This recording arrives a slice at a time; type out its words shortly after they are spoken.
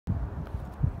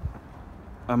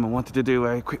I wanted to do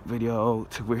a quick video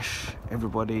to wish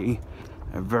everybody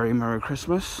a very Merry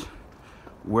Christmas,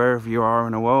 wherever you are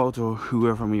in the world or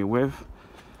whoever you're with.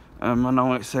 I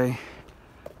know it's a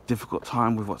difficult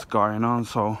time with what's going on,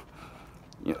 so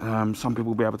some people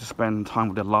will be able to spend time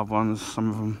with their loved ones. Some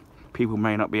of them people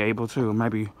may not be able to, or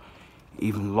maybe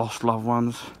even lost loved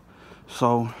ones.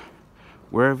 So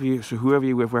whoever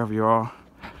you're with, wherever you are,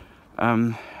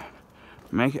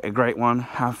 make it a great one.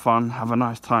 Have fun, have a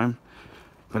nice time,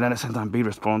 but then at the same time be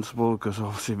responsible, because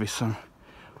obviously there's some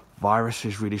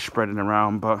viruses really spreading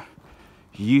around. But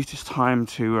use this time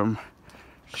to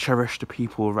cherish the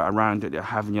people around that you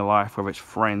have in your life, whether it's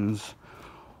friends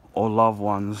or loved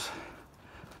ones.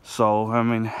 So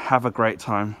have a great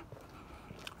time,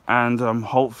 and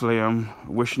hopefully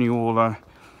wishing you all a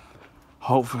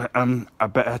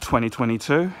better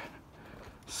 2022.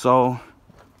 So,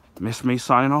 Miss Me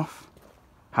signing off.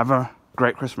 Have a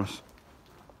great Christmas.